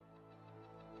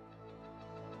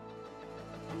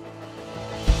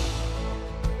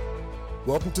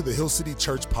Welcome to the Hill City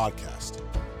Church Podcast.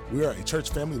 We are a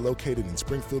church family located in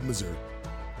Springfield, Missouri.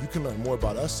 You can learn more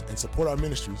about us and support our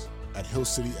ministries at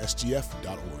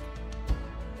hillcitysgf.org.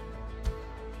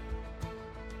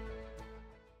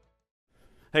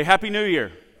 Hey, Happy New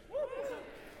Year.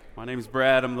 My name is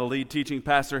Brad. I'm the lead teaching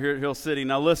pastor here at Hill City.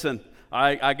 Now listen,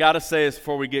 I got to say this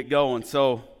before we get going.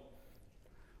 So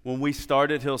when we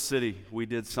started Hill City, we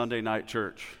did Sunday night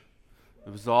church.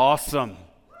 It was awesome.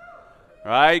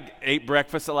 Right? Ate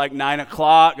breakfast at like 9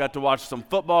 o'clock, got to watch some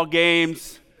football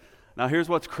games. Now here's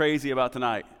what's crazy about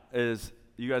tonight is,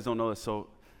 you guys don't know this, so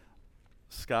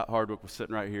Scott Hardwick was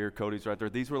sitting right here, Cody's right there.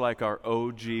 These were like our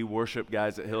OG worship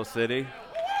guys at Hill City,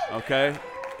 okay?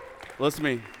 Listen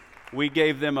to me, we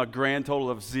gave them a grand total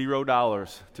of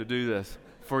 $0 to do this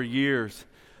for years,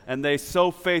 and they so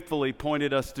faithfully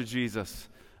pointed us to Jesus.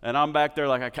 And I'm back there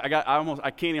like I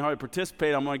can't even hardly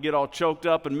participate. I'm going to get all choked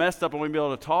up and messed up and we won't be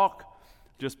able to talk.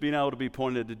 Just being able to be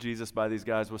pointed to Jesus by these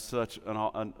guys was such it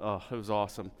was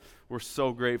awesome. We're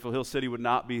so grateful. Hill City would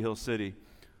not be Hill City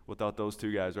without those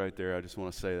two guys right there. I just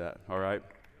want to say that, all right?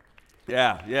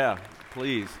 Yeah,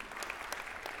 please.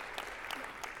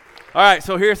 All right,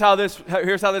 so here's how this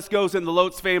goes in the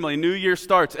Lotz family. New Year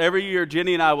starts. Every year,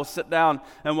 Jenny and I will sit down,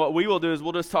 and what we will do is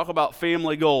we'll just talk about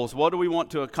family goals. What do we want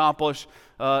to accomplish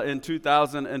in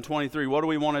 2023? What do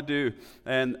we want to do?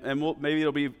 And maybe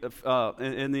it'll be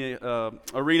in the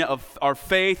arena of our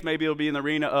faith. Maybe it'll be in the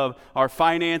arena of our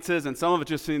finances, and some of it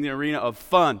just in the arena of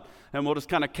fun. And we'll just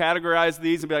kind of categorize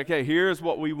these and be like, hey, here's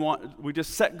what we want. We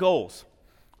just set goals.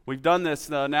 We've done this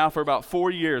now for about 4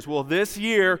 years. Well, this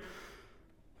year,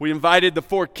 we invited the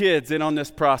 4 kids in on this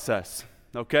process,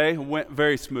 okay? It went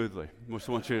very smoothly. Just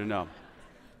want you to know.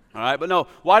 All right, but no,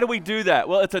 why do we do that?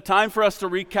 Well, it's a time for us to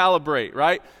recalibrate,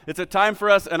 right? It's a time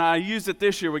for us, and I used it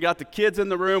this year. We got the kids in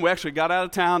the room. We actually got out of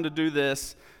town to do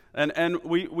this, and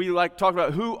we like talked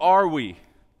about who are we?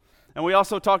 And we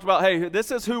also talked about, hey, this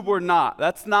is who we're not.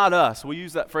 That's not us. We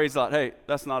use that phrase a lot. Hey,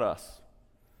 that's not us.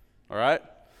 All right?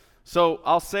 So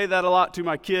I'll say that a lot to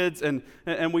my kids, and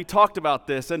we talked about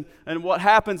this. And what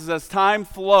happens is as time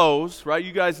flows, right,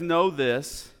 you guys know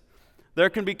this, there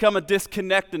can become a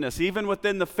disconnectedness, even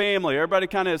within the family. Everybody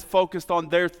kind of is focused on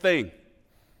their thing.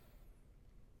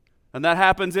 And that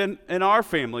happens in our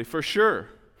family for sure.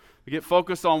 We get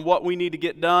focused on what we need to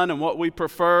get done and what we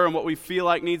prefer and what we feel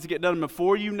like needs to get done. And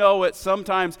before you know it,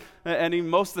 sometimes, and even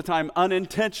most of the time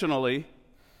unintentionally,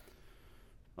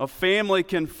 a family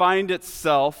can find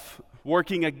itself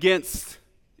working against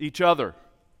each other.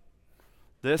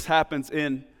 This happens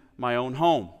in my own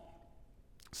home.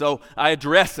 So I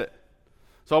address it.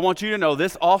 So I want you to know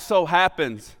this also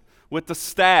happens with the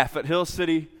staff at Hill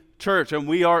City Church, and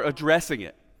we are addressing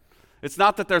it. It's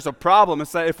not that there's a problem.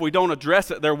 It's that if we don't address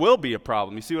it, there will be a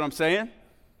problem. You see what I'm saying?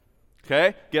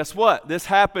 Okay? Guess what? This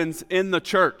happens in the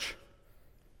church.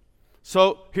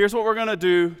 So here's what we're going to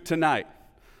do tonight.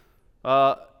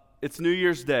 It's New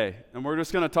Year's Day, and we're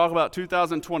just going to talk about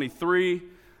 2023,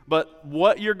 but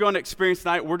what you're going to experience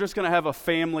tonight, we're just going to have a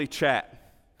family chat.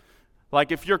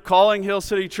 Like if you're calling Hill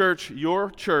City Church your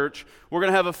church, we're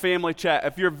going to have a family chat.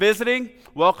 If you're visiting,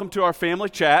 welcome to our family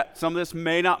chat. Some of this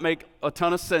may not make a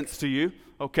ton of sense to you,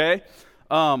 okay?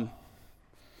 But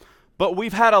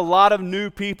we've had a lot of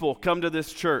new people come to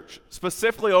this church,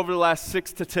 specifically over the last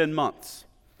 6 to 10 months,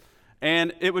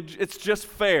 and it's just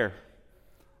fair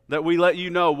that we let you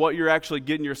know what you're actually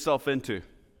getting yourself into,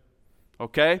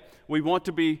 okay? We want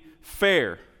to be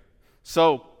fair.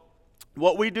 So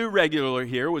what we do regularly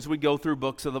here is we go through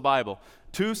books of the Bible.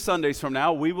 2 Sundays from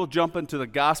now, we will jump into the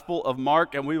Gospel of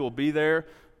Mark, and we will be there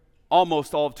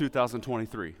almost all of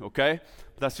 2023, okay?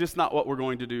 But that's just not what we're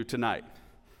going to do tonight.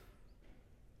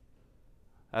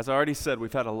 As I already said,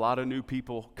 we've had a lot of new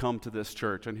people come to this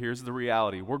church, and here's the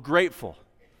reality. We're grateful.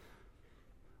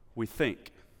 We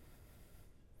think.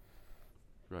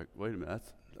 You're like, wait a minute,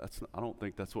 that's I don't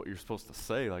think that's what you're supposed to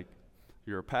say, like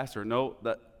you're a pastor. No,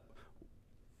 that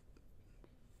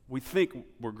we think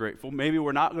we're grateful. Maybe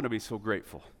we're not going to be so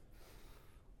grateful.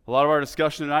 A lot of our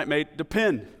discussion tonight may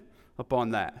depend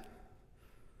upon that.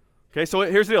 Okay, so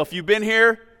here's the deal. If you've been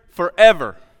here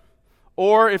forever,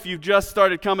 or if you've just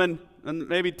started coming, and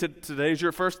maybe today's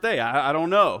your first day, I don't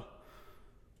know.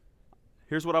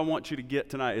 Here's what I want you to get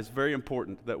tonight. It's very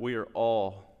important that we are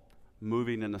all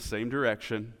moving in the same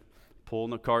direction,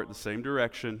 pulling the cart in the same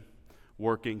direction,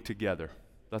 working together.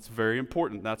 That's very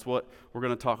important. That's what we're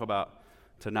going to talk about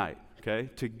tonight, okay?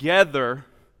 Together,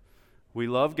 we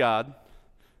love God,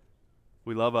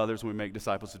 we love others, and we make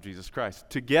disciples of Jesus Christ.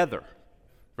 Together.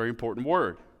 Very important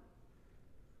word.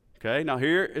 Okay, now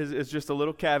here is just a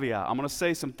little caveat. I'm going to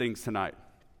say some things tonight.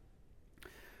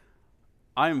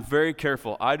 I am very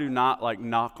careful. I do not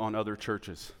knock on other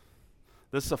churches.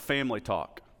 This is a family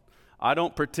talk. I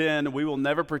don't pretend, we will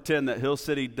never pretend that Hill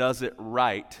City does it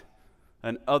right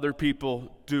and other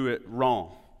people do it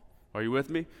wrong. Are you with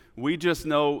me? We just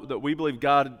know that we believe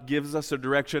God gives us a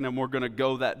direction and we're going to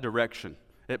go that direction.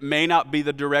 It may not be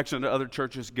the direction that other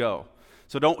churches go.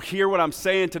 So don't hear what I'm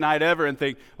saying tonight ever and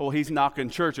think, oh, he's knocking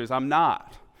churches. I'm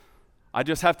not. I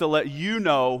just have to let you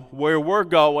know where we're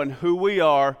going, who we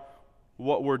are,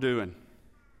 what we're doing.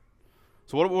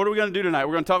 So what are we going to do tonight?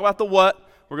 We're going to talk about the what,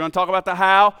 we're going to talk about the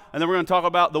how, and then we're going to talk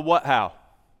about the what how.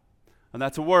 And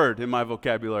that's a word in my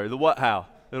vocabulary, the what how.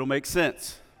 It'll make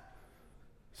sense.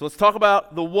 So let's talk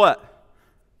about the what.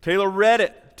 Taylor read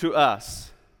it to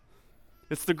us.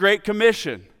 It's the Great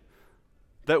Commission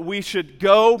that we should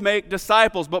go make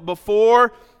disciples. But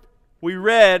before we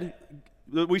read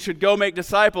that we should go make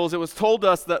disciples, it was told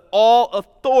us that all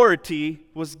authority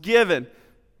was given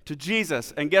to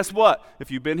Jesus. And guess what?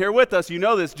 If you've been here with us, you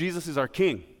know this. Jesus is our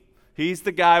King. He's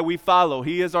the guy we follow.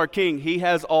 He is our King. He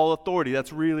has all authority.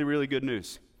 That's really, really good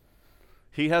news.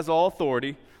 He has all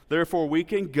authority. Therefore, we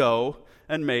can go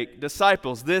and make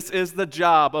disciples. This is the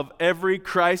job of every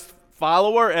Christ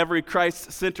follower, every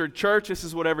Christ-centered church. This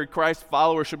is what every Christ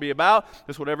follower should be about.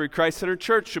 This is what every Christ-centered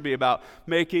church should be about,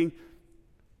 making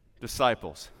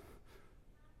disciples.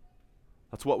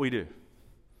 That's what we do.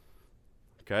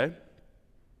 Okay?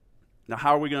 Now,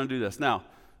 how are we going to do this? Now,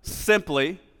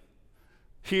 simply,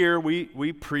 here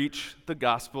we preach the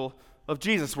gospel of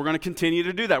Jesus. We're going to continue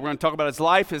to do that. We're going to talk about his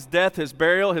life, his death, his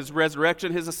burial, his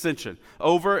resurrection, his ascension,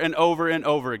 over and over and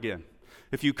over again.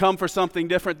 If you come for something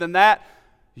different than that,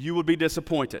 you would be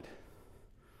disappointed.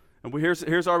 And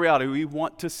here's our reality. We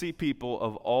want to see people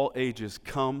of all ages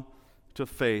come to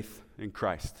faith in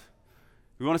Christ.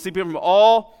 We want to see people from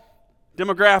all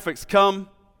demographics come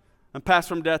and pass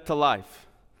from death to life.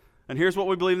 And here's what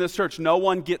we believe in this church. No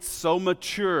one gets so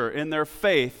mature in their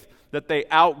faith that they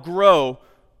outgrow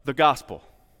the gospel.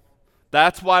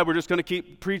 That's why we're just going to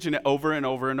keep preaching it over and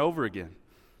over and over again,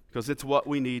 because it's what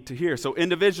we need to hear. So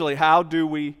individually, how do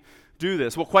we do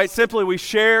this? Well, quite simply, we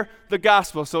share the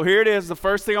gospel. So here it is. The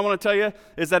first thing I want to tell you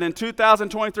is that in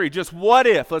 2023, just what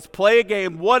if, let's play a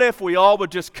game, what if we all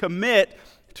would just commit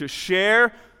to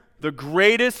share the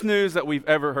greatest news that we've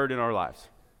ever heard in our lives?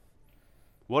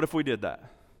 What if we did that?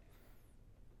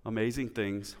 Amazing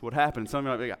things would happen. Some of you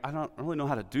might be like, I don't really know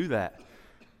how to do that.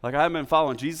 Like, I haven't been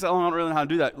following Jesus. I don't really know how to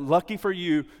do that. Lucky for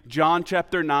you, John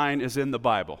chapter 9 is in the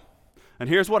Bible. And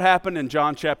here's what happened in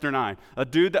John chapter 9. A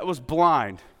dude that was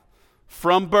blind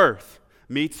from birth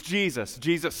meets Jesus.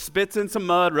 Jesus spits in some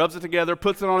mud, rubs it together,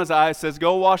 puts it on his eyes, says,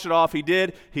 go wash it off. He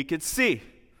did. He could see.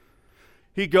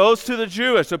 He goes to the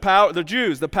Jews, the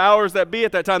powers that be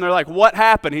at that time. They're like, what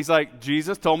happened? He's like,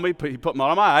 Jesus told me, he put mud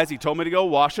on my eyes. He told me to go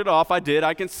wash it off. I did.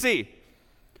 I can see.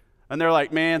 And they're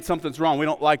like, man, something's wrong. We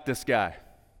don't like this guy.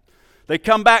 They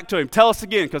come back to him. Tell us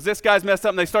again, because this guy's messed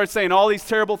up. And they start saying all these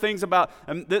terrible things about,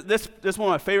 and this is one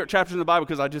of my favorite chapters in the Bible,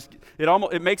 because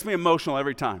it makes me emotional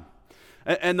every time.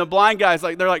 And the blind guy's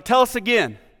they're like, tell us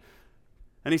again.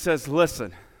 And he says,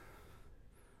 listen,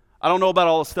 I don't know about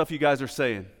all the stuff you guys are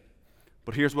saying,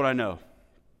 but here's what I know.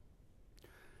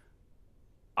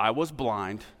 I was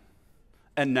blind,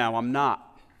 and now I'm not.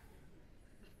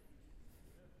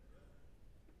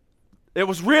 It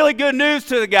was really good news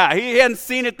to the guy. He hadn't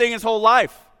seen a thing his whole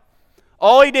life.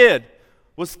 All he did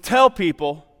was tell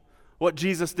people what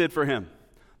Jesus did for him.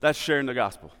 That's sharing the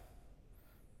gospel.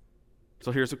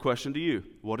 So here's a question to you.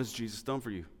 What has Jesus done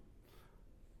for you?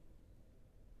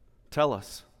 Tell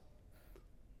us.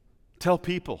 Tell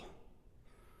people.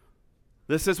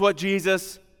 This is what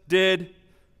Jesus did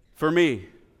for me.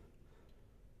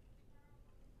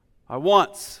 I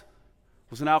once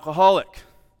was an alcoholic,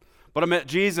 but I met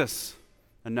Jesus,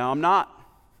 and now I'm not.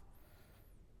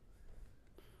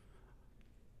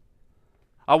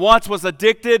 I once was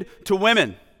addicted to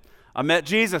women. I met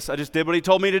Jesus. I just did what he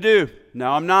told me to do.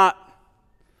 Now I'm not.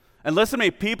 And listen to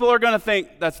me, people are going to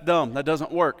think that's dumb. That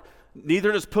doesn't work.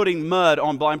 Neither does putting mud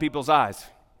on blind people's eyes.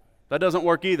 That doesn't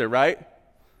work either, right?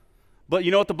 But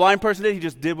you know what the blind person did? He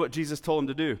just did what Jesus told him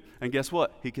to do. And guess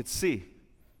what? He could see.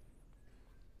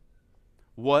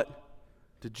 What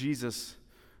did Jesus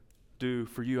do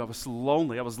for you? I was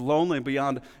lonely. I was lonely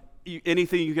beyond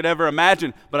anything you could ever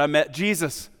imagine. But I met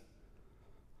Jesus.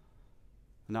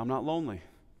 And now I'm not lonely.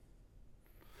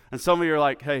 And some of you are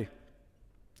like, hey,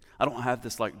 I don't have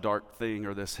this dark thing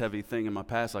or this heavy thing in my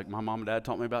past. Like, my mom and dad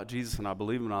taught me about Jesus, and I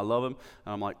believe him and I love him.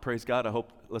 And I'm like, praise God.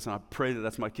 I pray that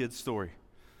that's my kid's story.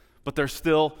 But there's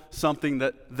still something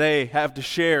that they have to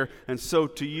share, and so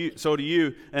do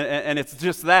you. And it's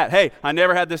just that. Hey, I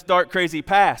never had this dark, crazy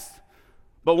past.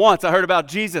 But once I heard about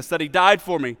Jesus, that he died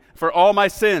for me, for all my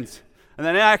sins. And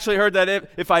then I actually heard that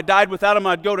if I died without him,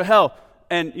 I'd go to hell.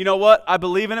 And you know what? I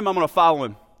believe in him. I'm going to follow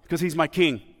him because he's my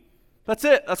king. That's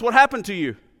it. That's what happened to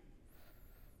you.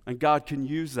 And God can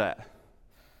use that.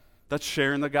 That's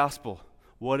sharing the gospel.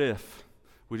 What if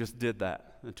we just did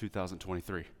that in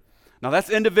 2023? Now that's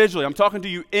individually. I'm talking to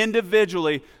you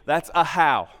individually. That's a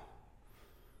how.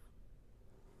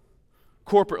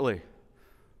 Corporately,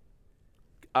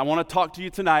 I want to talk to you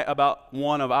tonight about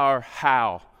one of our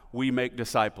how we make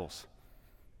disciples.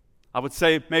 I would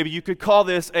say maybe you could call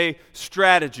this a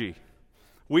strategy.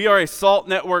 We are a Salt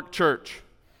Network church.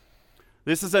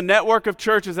 This is a network of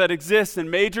churches that exists in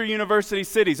major university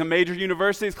cities. A major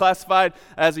university is classified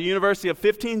as a university of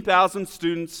 15,000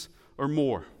 students or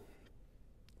more.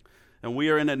 And we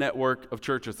are in a network of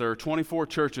churches. There are 24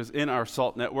 churches in our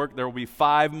SALT network. There will be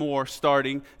 5 more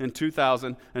starting in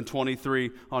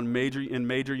 2023 in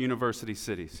major university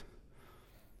cities.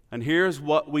 And here's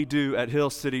what we do at Hill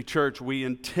City Church. We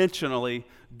intentionally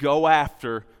go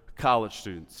after college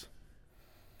students.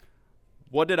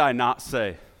 What did I not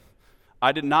say?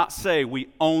 I did not say we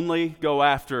only go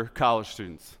after college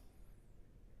students.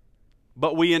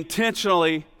 But we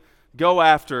intentionally go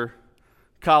after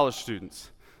college students.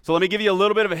 So let me give you a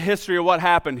little bit of a history of what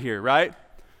happened here, right?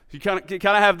 You kind of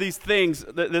have these things.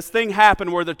 This thing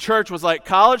happened where the church was like,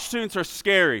 college students are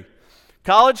scary.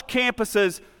 College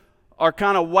campuses are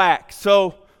kind of whack.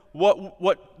 So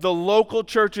what the local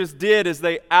churches did is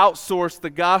they outsourced the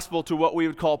gospel to what we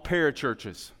would call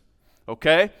parachurches.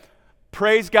 Okay?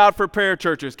 Praise God for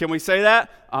parachurches. Can we say that?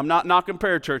 I'm not knocking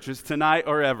parachurches tonight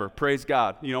or ever. Praise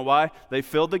God. You know why? They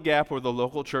filled the gap where the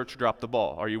local church dropped the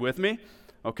ball. Are you with me?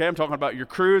 Okay, I'm talking about your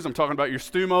crews. I'm talking about your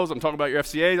STUMOs. I'm talking about your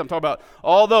FCAs. I'm talking about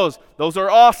all those. Those are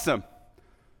awesome.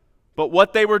 But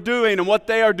what they were doing and what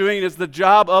they are doing is the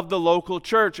job of the local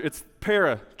church. It's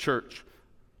para-church.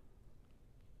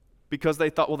 Because they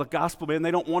thought, well, the gospel, man, they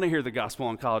don't want to hear the gospel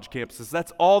on college campuses.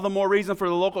 That's all the more reason for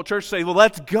the local church to say, well,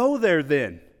 let's go there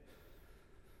then.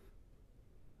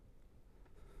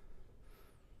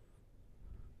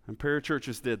 And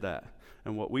parachurches did that.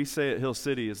 And what we say at Hill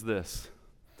City is this: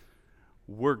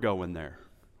 we're going there.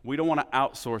 We don't want to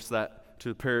outsource that to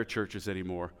the parachurches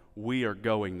anymore. We are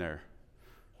going there.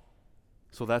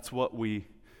 So that's what we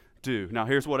do. Now,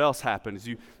 here's what else happens.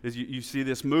 You see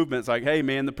this movement. It's like, hey,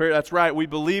 man, that's right. We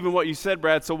believe in what you said,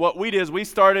 Brad. So what we did is we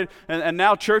started, and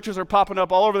now churches are popping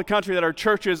up all over the country that are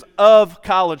churches of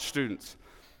college students.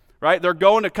 Right? They're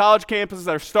going to college campuses,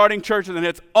 they're starting churches, and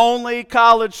it's only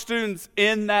college students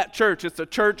in that church. It's a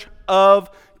church of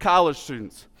college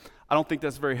students. I don't think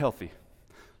that's very healthy.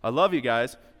 I love you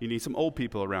guys. You need some old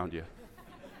people around you.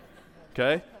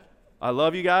 Okay? I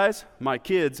love you guys. My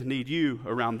kids need you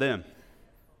around them.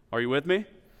 Are you with me?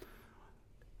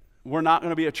 We're not going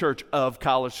to be a church of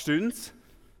college students.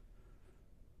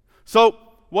 So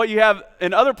what you have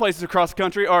in other places across the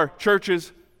country are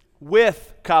churches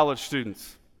with college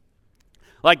students.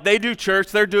 Like they do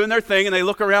church, they're doing their thing, and they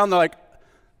look around, they're like,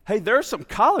 hey, there are some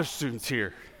college students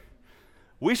here.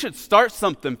 We should start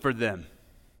something for them.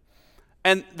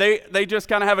 And they just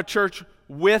kind of have a church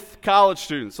with college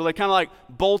students. So they kind of like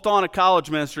bolt on a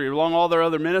college ministry along all their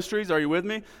other ministries. Are you with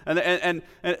me? And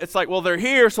it's like, well, they're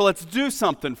here, so let's do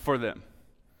something for them.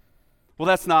 Well,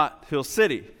 that's not Hill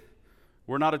City.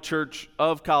 We're not a church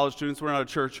of college students. We're not a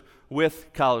church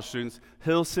with college students.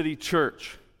 Hill City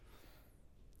Church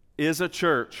is a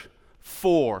church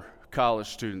for college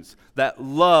students that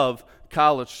love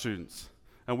college students.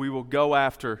 And we will go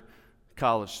after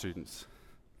college students.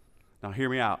 Now hear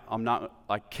me out.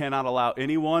 I cannot allow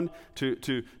anyone to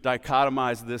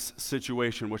dichotomize this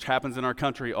situation, which happens in our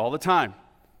country all the time.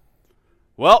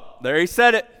 Well, there he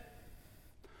said it.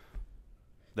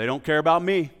 They don't care about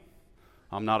me.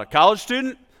 I'm not a college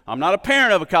student. I'm not a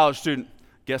parent of a college student.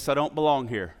 Guess I don't belong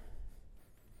here.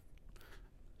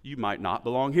 You might not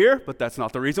belong here, but that's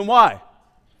not the reason why.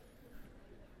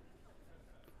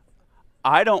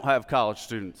 I don't have college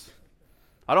students.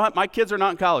 My kids are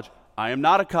not in college. I am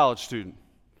not a college student.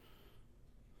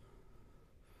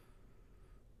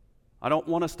 I don't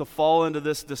want us to fall into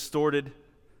this distorted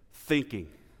thinking.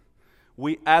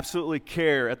 We absolutely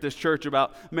care at this church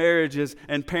about marriages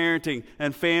and parenting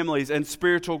and families and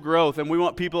spiritual growth, and we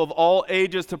want people of all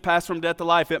ages to pass from death to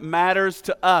life. It matters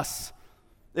to us.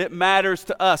 It matters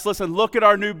to us. Listen, look at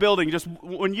our new building. Just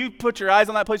when you put your eyes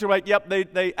on that place, you're like, yep,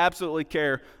 they absolutely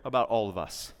care about all of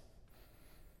us.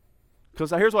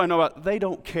 Because here's what I know about, they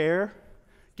don't care.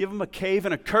 Give them a cave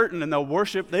and a curtain and they'll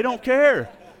worship. They don't care.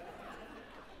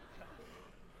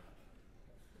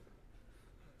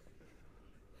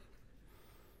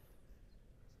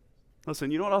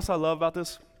 Listen, you know what else I love about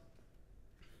this?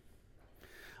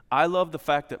 I love the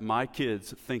fact that my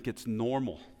kids think it's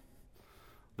normal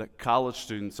that college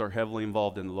students are heavily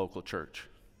involved in the local church.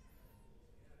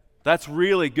 That's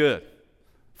really good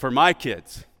for my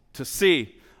kids to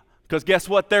see, because guess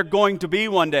what? They're going to be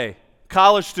one day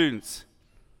college students.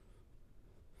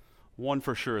 One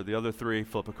for sure, the other three,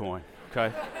 flip a coin,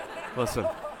 okay? Listen,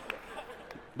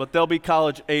 but they'll be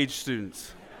college-age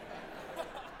students,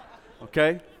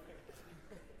 okay?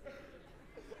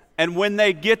 And when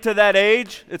they get to that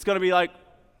age, it's going to be like,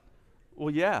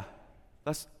 well, yeah,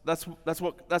 that's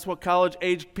what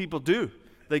college-age people do.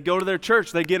 They go to their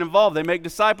church, they get involved, they make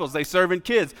disciples, they serve in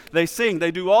kids, they sing,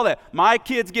 they do all that. My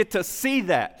kids get to see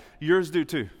that. Yours do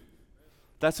too.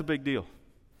 That's a big deal.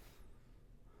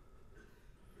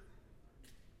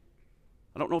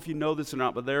 I don't know if you know this or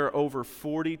not, but there are over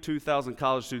 42,000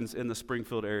 college students in the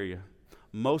Springfield area.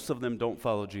 Most of them don't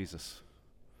follow Jesus.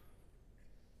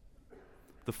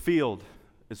 The field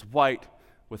is white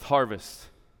with harvest,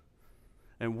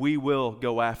 and we will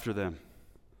go after them.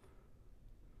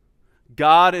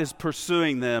 God is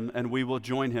pursuing them, and we will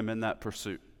join him in that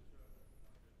pursuit.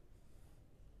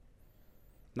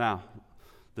 Now,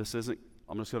 this isn't,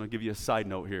 I'm just going to give you a side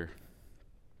note here.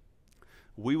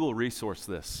 We will resource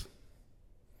this.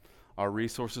 Our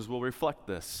resources will reflect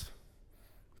this.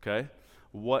 Okay?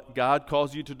 What God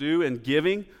calls you to do in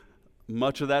giving,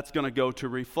 much of that's going to go to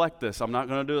reflect this. I'm not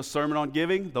going to do a sermon on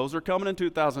giving. Those are coming in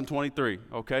 2023.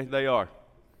 Okay? They are.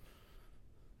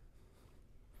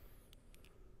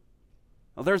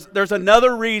 Now, there's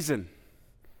another reason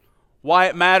why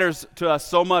it matters to us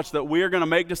so much that we are going to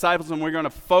make disciples and we're going to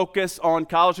focus on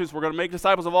college students. We're going to make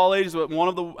disciples of all ages, but one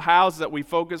of the houses that we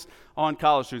focus on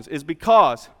college students is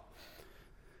because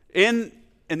in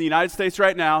the United States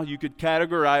right now, you could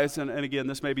categorize, and again,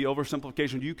 this may be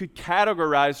oversimplification, you could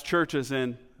categorize churches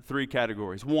in three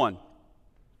categories. One,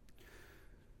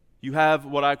 you have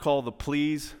what I call the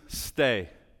please stay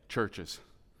churches.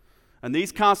 And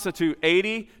these constitute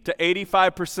 80 to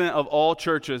 85% of all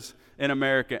churches in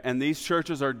America. And these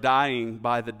churches are dying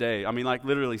by the day. I mean, like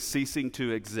literally ceasing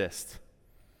to exist.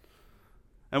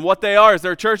 And what they are is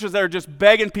they're churches that are just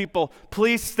begging people,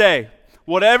 please stay.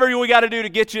 Whatever we got to do to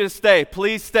get you to stay,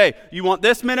 please stay. You want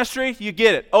this ministry? You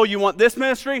get it. Oh, you want this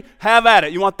ministry? Have at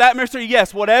it. You want that ministry?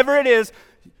 Yes. Whatever it is,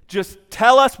 just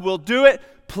tell us, we'll do it.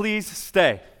 Please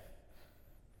stay.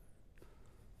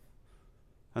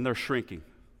 And they're shrinking.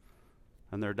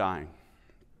 And they're dying.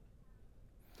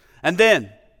 And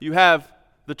then you have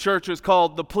the churches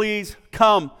called the please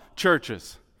come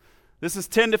churches. This is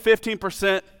 10 to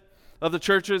 15% of the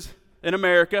churches in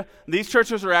America. These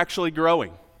churches are actually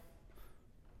growing.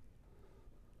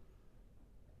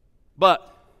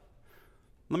 But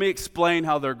let me explain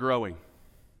how they're growing.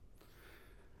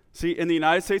 See, in the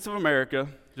United States of America,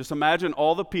 just imagine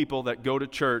all the people that go to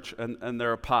church and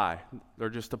they're a pie. They're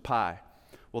just a pie.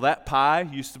 Well, that pie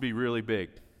used to be really big.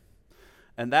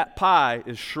 And that pie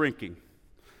is shrinking.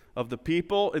 Of the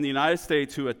people in the United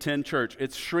States who attend church,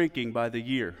 it's shrinking by the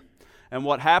year. And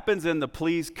what happens in the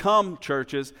please come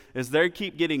churches is they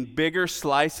keep getting bigger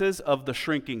slices of the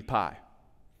shrinking pie.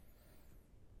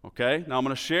 Okay? Now I'm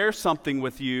going to share something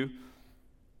with you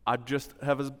I just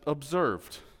have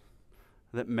observed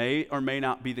that may or may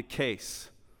not be the case.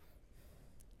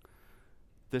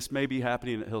 This may be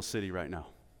happening at Hill City right now.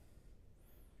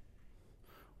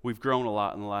 We've grown a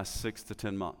lot in the last 6 to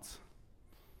 10 months.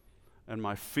 And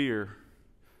my fear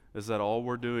is that all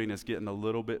we're doing is getting a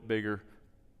little bit bigger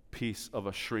piece of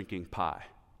a shrinking pie.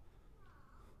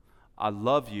 I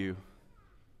love you.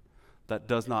 That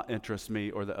does not interest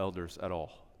me or the elders at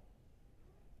all.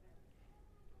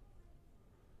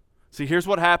 See, here's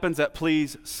what happens at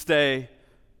please stay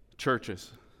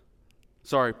churches.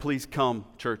 Sorry, please come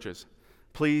churches.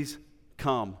 Please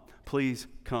come. Please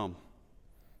come.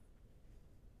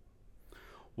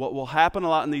 What will happen a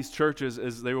lot in these churches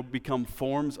is they will become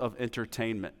forms of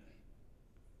entertainment.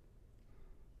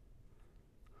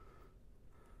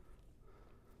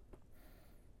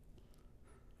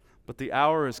 But the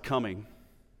hour is coming,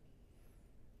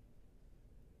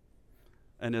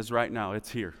 and is right now,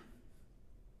 it's here,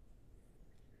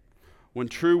 when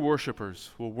true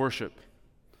worshipers will worship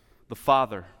the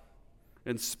Father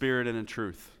in spirit and in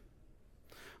truth.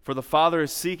 For the Father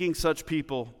is seeking such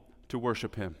people to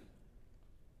worship him.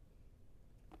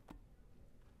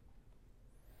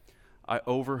 I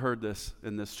overheard this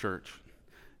in this church.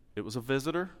 It was a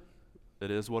visitor. It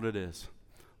is what it is.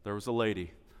 There was a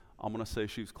lady. I'm going to say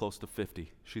she was close to 50.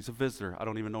 She's a visitor. I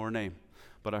don't even know her name.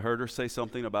 But I heard her say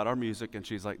something about our music, and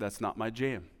she's like, that's not my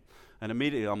jam. And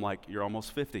immediately I'm like, you're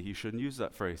almost 50. You shouldn't use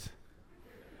that phrase.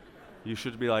 You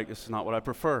should be like, this is not what I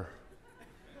prefer.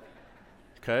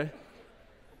 Okay?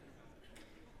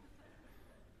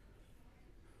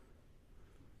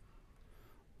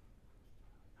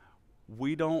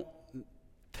 We don't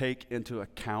take into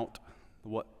account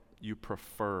what you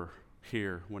prefer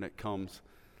here when it comes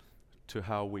to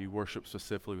how we worship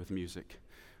specifically with music.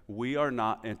 We are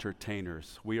not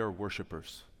entertainers. We are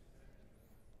worshipers.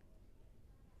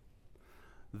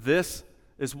 This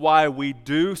is why we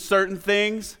do certain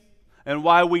things and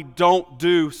why we don't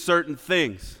do certain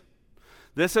things.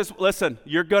 Listen,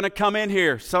 you're going to come in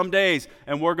here some days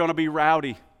and we're going to be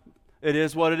rowdy. It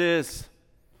is what it is.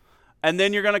 And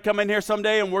then you're going to come in here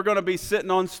someday and we're going to be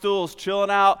sitting on stools, chilling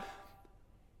out.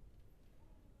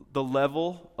 The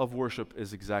level of worship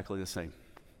is exactly the same.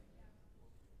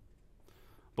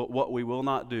 But what we will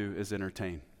not do is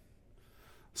entertain.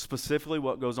 Specifically,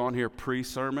 what goes on here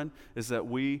pre-sermon is that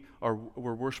we're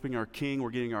worshiping our King. We're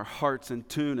getting our hearts in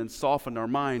tune and softened, our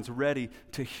minds ready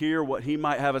to hear what He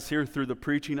might have us hear through the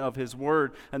preaching of His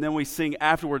Word. And then we sing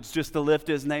afterwards just to lift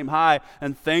His name high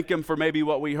and thank Him for maybe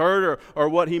what we heard or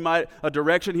what a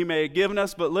direction He may have given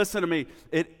us. But listen to me,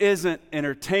 it isn't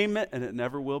entertainment and it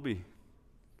never will be.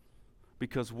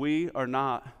 Because we are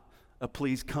not a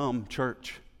please come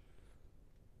church.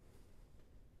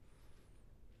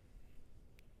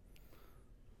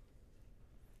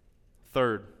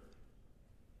 Third,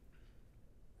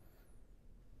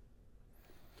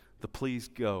 the please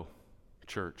go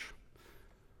church.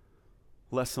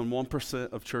 Less than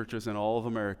 1% of churches in all of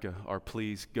America are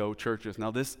please go churches.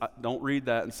 Now don't read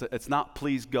that and say, it's not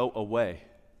please go away.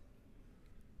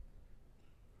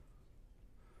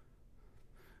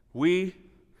 We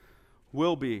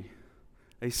will be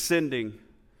a sending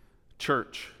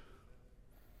church.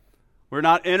 We're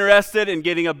not interested in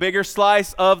getting a bigger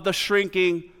slice of the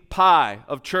shrinking pie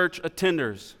of church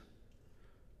attenders.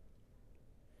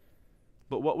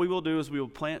 But what we will do is we will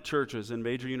plant churches in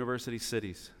major university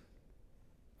cities.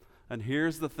 And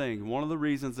here's the thing. One of the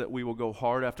reasons that we will go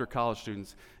hard after college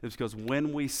students is because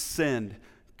when we send,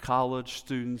 college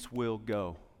students will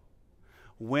go.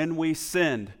 When we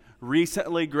send,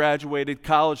 recently graduated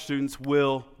college students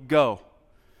will go.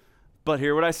 But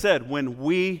hear what I said. When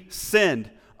we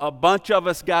send, a bunch of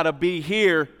us got to be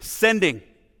here sending.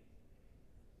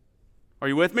 Are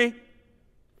you with me?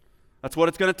 That's what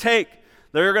it's going to take.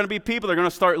 There are going to be people that are going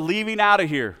to start leaving out of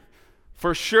here.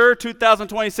 For sure,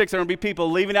 2026, there are going to be people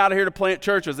leaving out of here to plant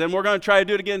churches. Then we're going to try to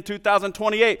do it again in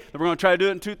 2028. Then we're going to try to do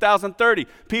it in 2030.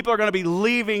 People are going to be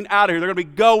leaving out of here. They're going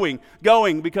to be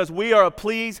going, because we are a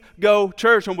please go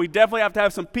church. And we definitely have to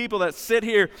have some people that sit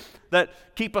here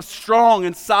that keep us strong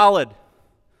and solid.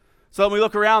 So when we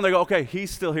look around, they go, okay,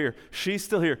 he's still here. She's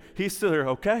still here. He's still here.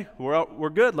 Okay, we're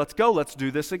good. Let's go. Let's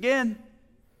do this again.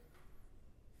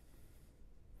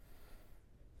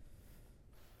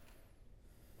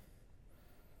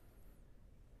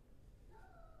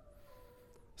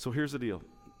 So here's the deal.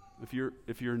 If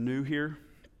you're new here,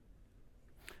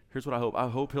 here's what I hope. I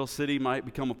hope Hill City might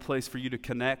become a place for you to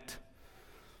connect.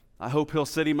 I hope Hill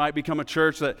City might become a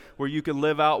church where you can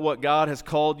live out what God has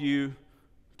called you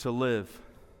to live.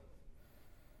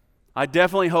 I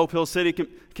definitely hope Hill City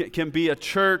can be a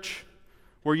church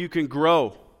where you can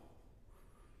grow.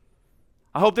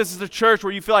 I hope this is a church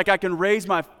where you feel like I can raise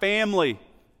my family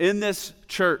in this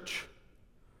church.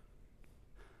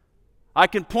 I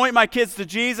can point my kids to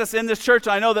Jesus in this church.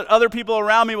 I know that other people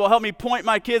around me will help me point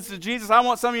my kids to Jesus. I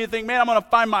want some of you to think, man, I'm going to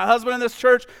find my husband in this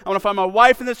church. I'm going to find my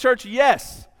wife in this church.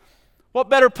 Yes. What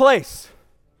better place?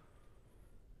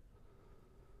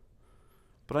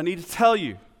 But I need to tell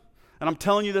you, and I'm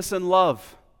telling you this in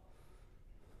love,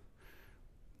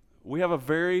 we have a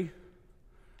very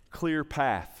clear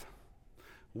path.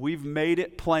 We've made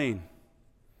it plain.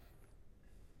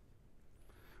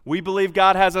 We believe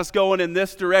God has us going in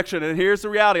this direction. And here's the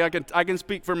reality. I can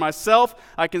speak for myself.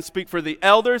 I can speak for the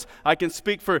elders. I can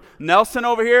speak for Nelson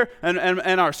over here and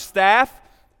our staff.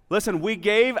 Listen, we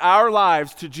gave our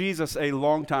lives to Jesus a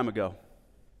long time ago.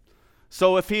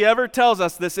 So if He ever tells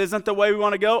us this isn't the way we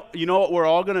want to go, you know what we're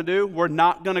all going to do? We're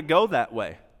not going to go that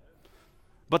way.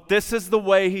 But this is the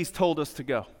way He's told us to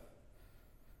go.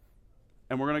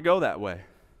 And we're going to go that way.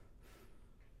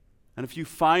 And if you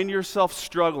find yourself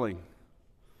struggling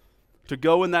to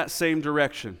go in that same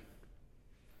direction,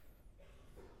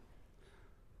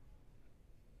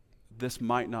 this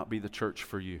might not be the church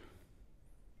for you.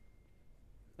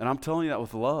 And I'm telling you that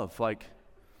with love.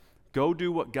 Go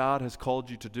do what God has called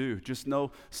you to do. Just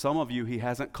know some of you, He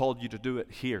hasn't called you to do it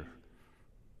here.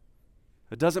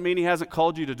 It doesn't mean He hasn't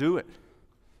called you to do it.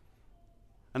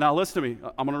 And now listen to me.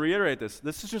 I'm going to reiterate this.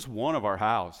 This is just one of our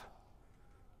hows.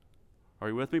 Are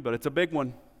you with me? But it's a big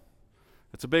one.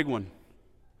 It's a big one.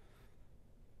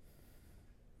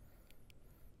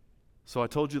 So I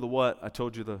told you the what, I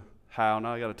told you the how.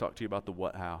 Now I got to talk to you about the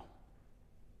what how.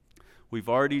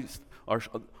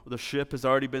 The ship has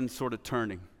already been sort of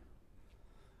turning.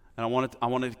 And I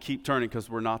want it to keep turning because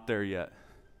we're not there yet.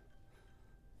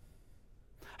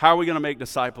 How are we going to make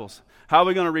disciples? How are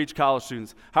we going to reach college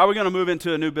students? How are we going to move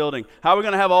into a new building? How are we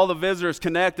going to have all the visitors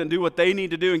connect and do what they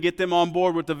need to do and get them on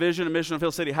board with the vision and mission of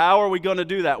Hill City? How are we going to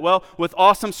do that? Well, with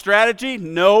awesome strategy?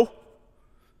 No.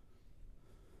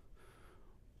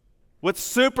 With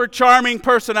super charming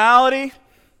personality?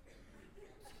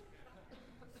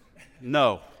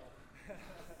 No.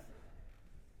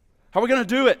 How are we going to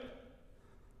do it?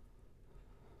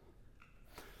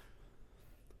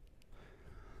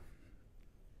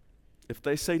 If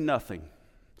they say nothing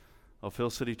of Hill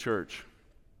City Church,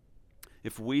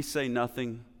 if we say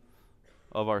nothing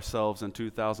of ourselves in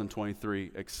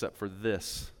 2023 except for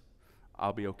this,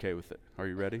 I'll be okay with it. Are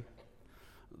you ready?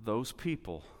 Those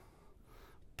people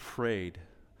prayed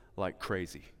like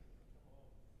crazy.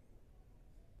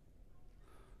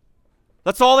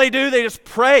 That's all they do. They just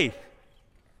pray.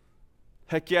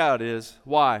 Heck yeah, it is.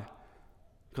 Why?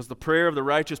 Because the prayer of the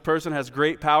righteous person has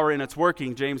great power in its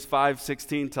working, James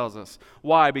 5:16 tells us.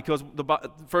 Why? Because 1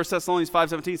 Thessalonians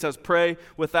 5:17 says, pray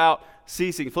without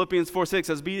ceasing. Philippians 4:6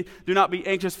 says, do not be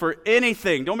anxious for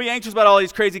anything. Don't be anxious about all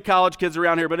these crazy college kids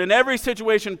around here, but in every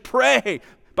situation, pray.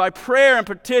 By prayer and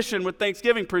petition with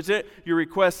thanksgiving, present your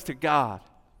requests to God.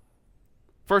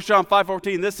 1 John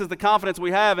 5:14, this is the confidence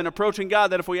we have in approaching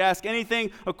God, that if we ask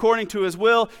anything according to His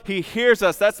will, He hears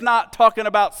us. That's not talking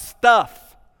about stuff.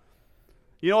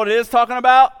 You know what it is talking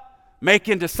about?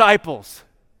 Making disciples.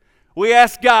 We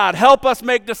ask God, help us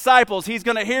make disciples. He's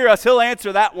going to hear us. He'll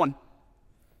answer that one.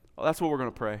 Well, that's what we're going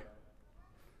to pray.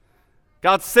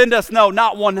 God, send us,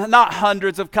 not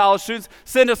hundreds of college students.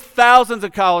 Send us thousands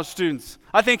of college students.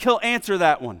 I think He'll answer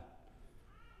that one.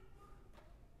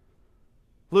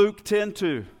 Luke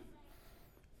 10:2.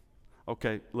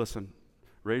 Okay, listen.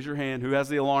 Raise your hand. Who has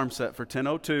the alarm set for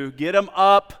 10:02? Get them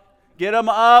up. Get them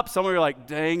up. Some of you are like,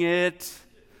 dang it.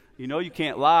 You know you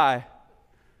can't lie.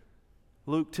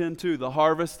 Luke 10:2. The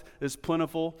harvest is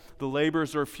plentiful. The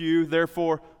laborers are few.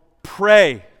 Therefore,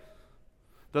 pray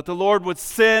that the Lord would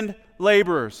send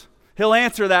laborers. He'll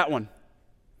answer that one.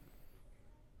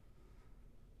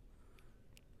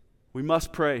 We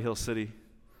must pray, Hill City,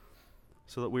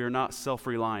 so that we are not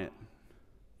self-reliant.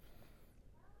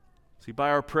 See, by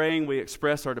our praying, we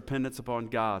express our dependence upon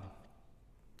God.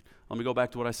 Let me go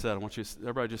back to what I said. I want you to,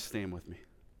 everybody just stand with me.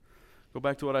 Go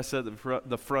back to what I said at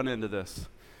the front end of this.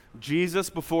 Jesus,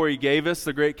 before He gave us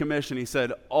the Great Commission, He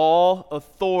said, all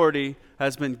authority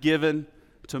has been given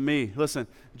to me. Listen,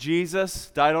 Jesus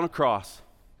died on a cross.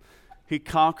 He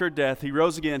conquered death. He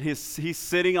rose again. He's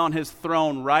sitting on His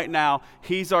throne right now.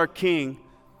 He's our King.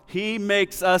 He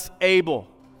makes us able.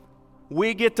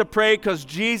 We get to pray because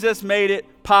Jesus made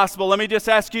it possible. Let me just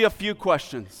ask you a few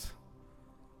questions.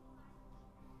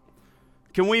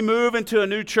 Can we move into a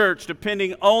new church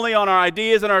depending only on our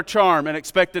ideas and our charm and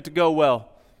expect it to go well?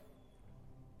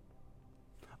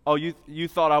 Oh, you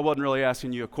thought I wasn't really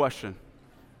asking you a question.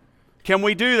 Can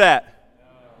we do that? No.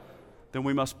 Then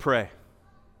we must pray.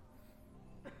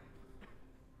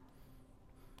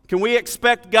 Can we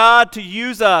expect God to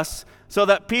use us so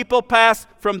that people pass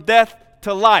from death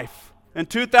to life in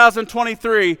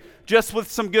 2023 just with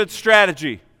some good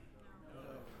strategy?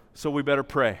 So we better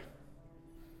pray.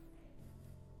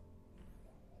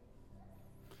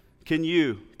 Can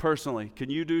you, personally,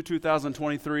 do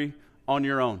 2023 on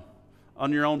your own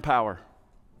power,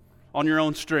 on your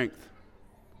own strength?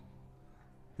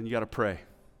 Then you got to pray.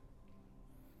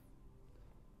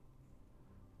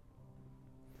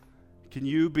 Can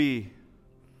you be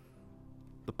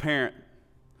the parent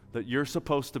that you're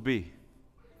supposed to be?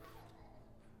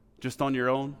 Just on your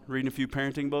own, reading a few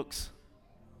parenting books?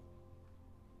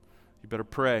 You better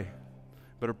pray.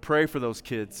 Better pray for those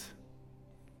kids.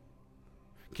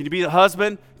 Can you be the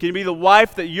husband? Can you be the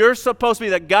wife that you're supposed to be,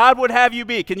 that God would have you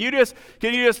be? Can you just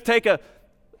take a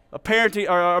parenting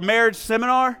or a marriage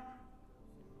seminar?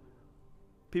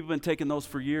 People have been taking those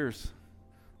for years.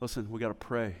 Listen, we got to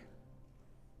pray.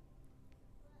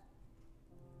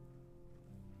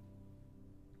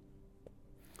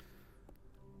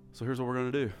 So here's what we're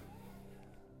going to do.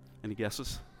 Any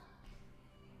guesses?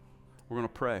 We're going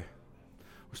to pray.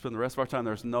 We'll spend the rest of our time.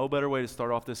 There's no better way to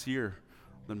start off this year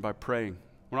than by praying.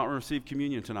 We're not going to receive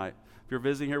communion tonight. If you're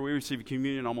visiting here, we receive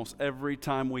communion almost every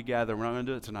time we gather. We're not going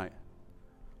to do it tonight.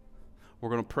 We're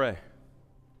going to pray.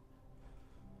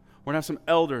 We're going to have some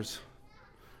elders.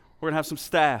 We're going to have some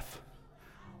staff.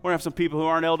 We're going to have some people who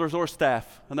aren't elders or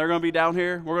staff, and they're going to be down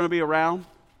here. We're going to be around.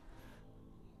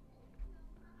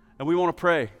 And we want to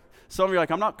pray. Some of you are like,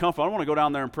 I'm not comfortable. I don't want to go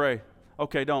down there and pray.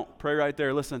 Okay, don't. Pray right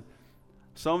there. Listen,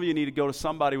 some of you need to go to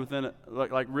somebody within it,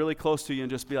 like really close to you,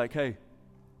 and just be like, hey,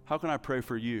 how can I pray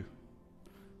for you?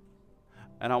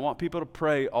 And I want people to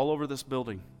pray all over this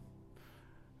building.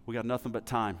 We got nothing but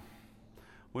time.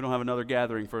 We don't have another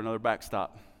gathering for another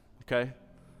backstop, okay?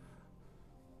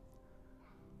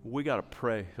 We got to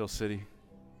pray, Hill City.